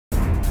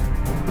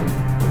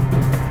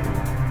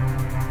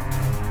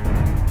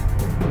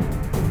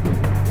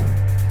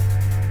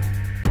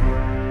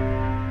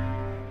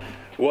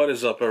What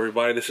is up,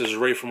 everybody? This is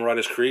Ray from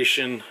Writer's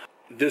Creation.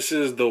 This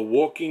is The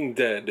Walking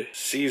Dead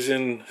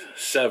Season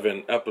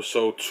 7,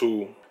 Episode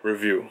 2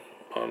 review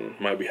on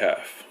my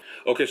behalf.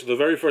 Okay, so the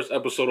very first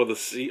episode of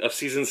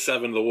Season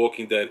 7 The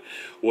Walking Dead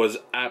was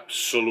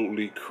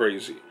absolutely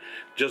crazy.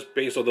 Just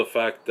based on the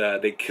fact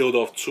that they killed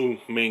off two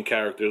main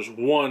characters.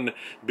 One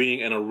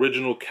being an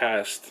original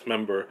cast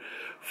member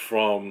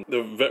from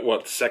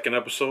the second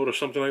episode or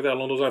something like that,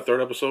 along those lines,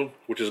 third episode,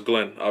 which is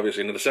Glenn,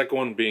 obviously. And then the second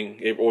one being,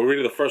 or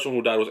really the first one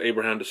who died was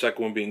Abraham, the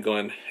second one being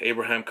Glenn.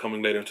 Abraham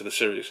coming later into the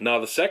series. Now,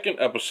 the second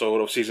episode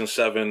of Season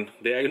 7,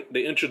 they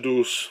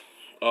introduce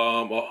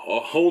a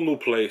whole new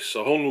place,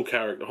 a whole new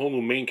character, a whole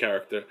new main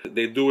character.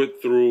 They do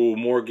it through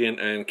Morgan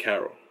and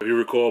Carol. If you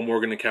recall,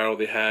 Morgan and Carol,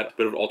 they had a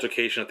bit of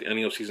altercation at the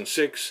ending of Season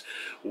 6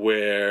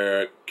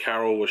 where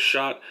Carol was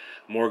shot.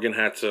 Morgan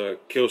had to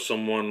kill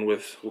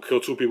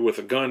two people with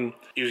a gun.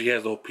 Usually he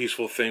has the whole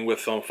peaceful thing with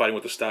fighting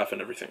with the staff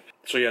and everything.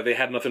 So yeah, they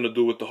had nothing to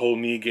do with the whole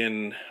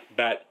Negan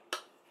bat.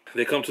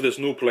 They come to this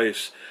new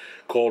place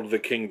called the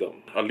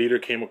Kingdom. A leader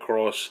came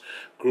across,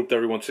 grouped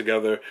everyone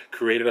together,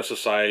 created a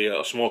society,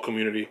 a small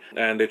community,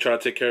 and they try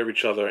to take care of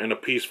each other in a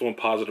peaceful and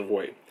positive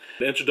way.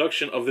 The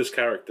introduction of this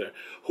character,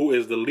 who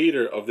is the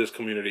leader of this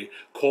community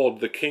called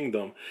the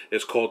Kingdom,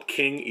 is called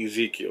King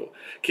Ezekiel.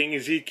 King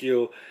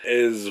Ezekiel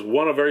is,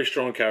 one, a very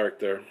strong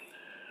character.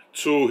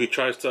 Two, he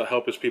tries to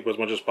help his people as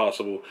much as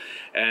possible.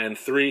 And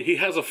three, he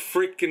has a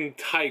freaking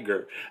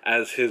tiger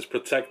as his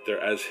protector,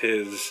 as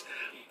his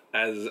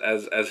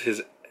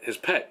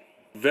pet.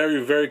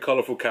 Very, very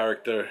colorful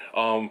character,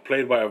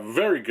 played by a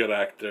very good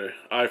actor.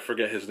 I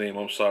forget his name,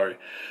 I'm sorry.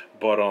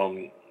 But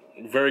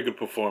very good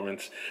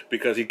performance,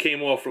 because he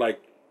came off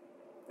like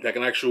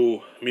an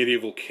actual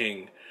medieval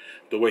king,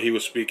 the way he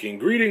was speaking.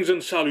 Greetings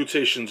and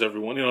salutations,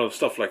 everyone, you know,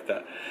 stuff like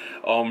that.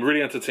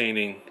 Really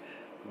entertaining.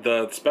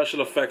 The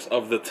special effects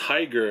of the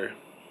tiger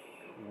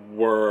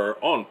were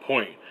on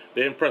point.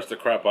 They impressed the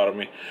crap out of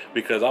me,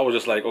 because I was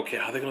just like, okay,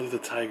 how are they gonna do the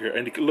tiger?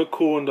 And it looked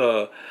cool in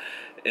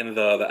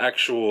the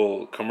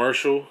actual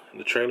commercial, in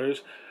the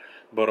trailers,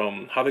 but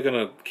how they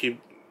gonna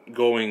keep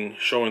going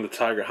showing the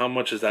tiger? How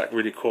much does that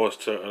really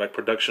cost to, like,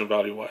 production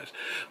value wise?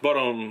 But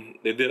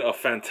they did a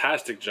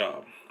fantastic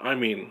job. I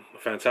mean, a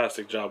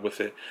fantastic job with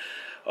it.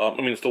 I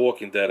mean, it's The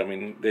Walking Dead. I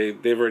mean,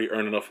 they've already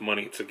earned enough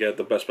money to get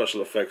the best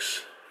special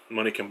effects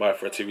money can buy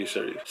for a TV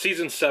series.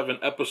 Season 7,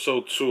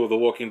 Episode 2 of The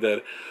Walking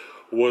Dead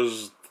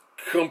was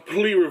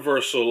complete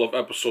reversal of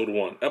Episode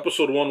 1.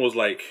 Episode 1 was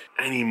like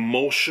an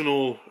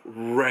emotional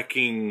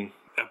wrecking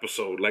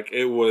episode. Like,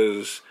 it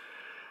was,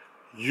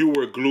 you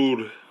were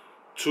glued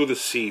to the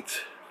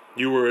seat.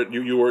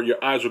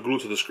 Your eyes were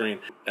glued to the screen.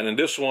 And then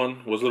this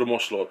one was a little more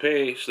slower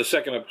paced. The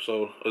second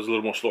episode was a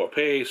little more slower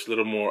paced, a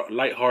little more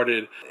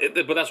lighthearted.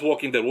 But that's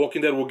Walking Dead.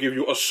 Walking Dead will give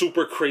you a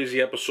super crazy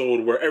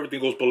episode where everything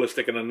goes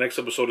ballistic, and the next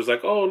episode is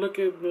like, oh, look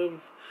at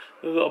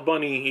a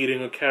bunny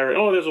eating a carrot.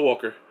 Oh, there's a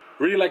walker.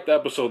 Really liked the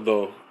episode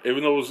though,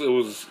 even though it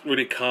was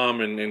really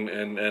calm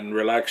and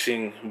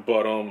relaxing.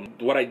 But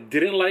what I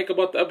didn't like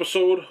about the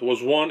episode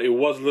was, one, it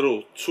was a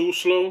little too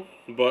slow,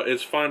 but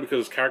it's fine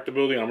because it's character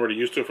building. I'm already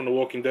used to it from The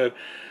Walking Dead.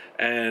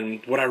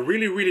 And what I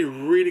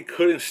really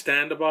couldn't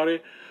stand about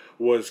it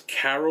was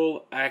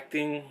Carol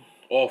acting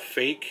all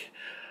fake.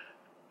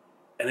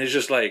 And it's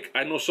just like,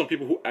 I know some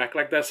people who act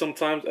like that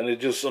sometimes, and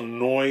it just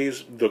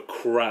annoys the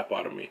crap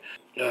out of me.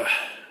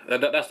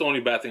 That's the only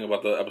bad thing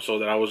about the episode,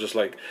 that I was just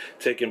like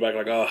taken back,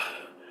 like, oh,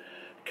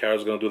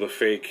 Carol's gonna do the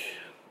fake,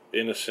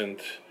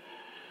 innocent,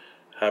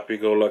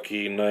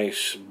 happy-go-lucky,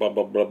 nice, blah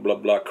blah blah blah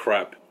blah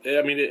crap.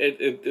 I mean,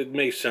 it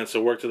makes sense.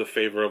 It worked to the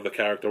favor of the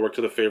character, worked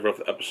to the favor of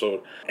the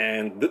episode.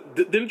 And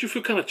didn't you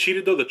feel kind of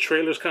cheated though? The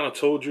trailers kind of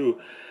told you,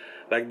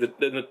 like,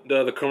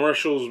 the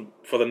commercials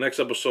for the next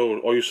episode,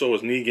 all you saw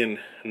was Negan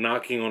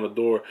knocking on the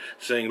door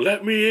saying,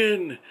 "Let me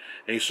in."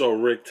 And you saw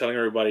Rick telling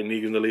everybody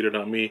Negan's the leader,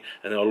 not me.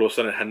 And then all of a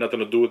sudden it had nothing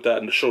to do with that,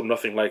 and it showed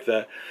nothing like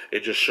that.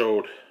 It just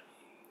showed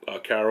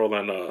Carol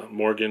and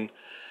Morgan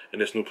in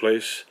this new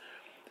place.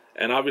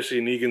 And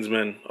obviously Negan's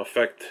men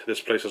affect this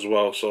place as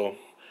well. So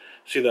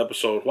see the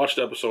episode, watch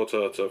the episode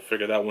to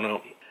figure that one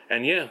out.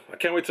 And yeah, I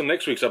can't wait till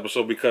next week's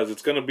episode, because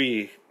it's going to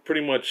be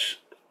pretty much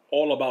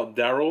all about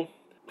Daryl.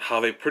 How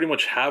they pretty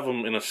much have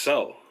him in a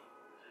cell.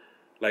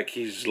 Like,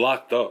 he's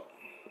locked up,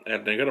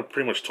 and they're going to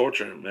pretty much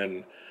torture him,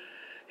 and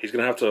he's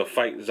going to have to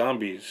fight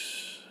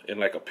zombies in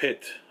like a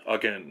pit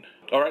again.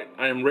 Alright,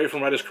 I am Ray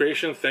from Writer's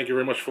Creation. Thank you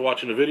very much for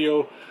watching the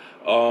video.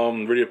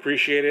 Really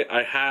appreciate it.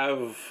 I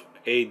have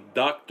a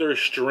Doctor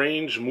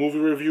Strange movie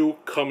review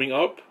coming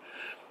up.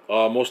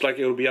 Most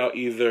likely it'll be out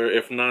either,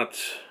 if not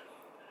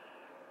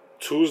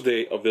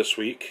Tuesday of this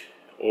week,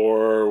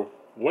 or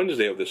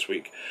Wednesday of this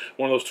week.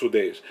 One of those 2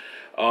 days.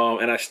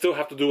 And I still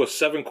have to do a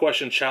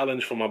 7-question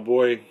challenge for my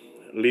boy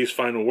Lee's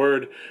Final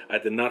Word. I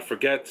did not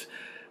forget.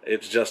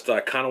 It's just I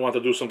kind of want to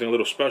do something a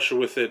little special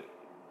with it,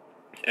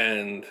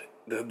 and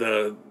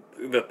the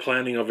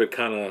planning of it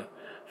kind of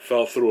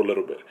fell through a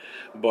little bit.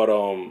 But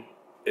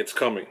it's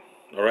coming.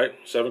 All right,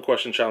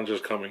 7-question challenge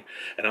is coming,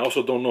 and I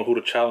also don't know who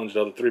to challenge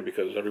the other 3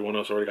 because everyone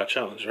else already got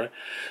challenged, right?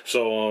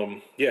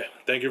 So yeah,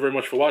 thank you very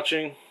much for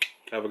watching.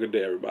 Have a good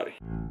day, everybody.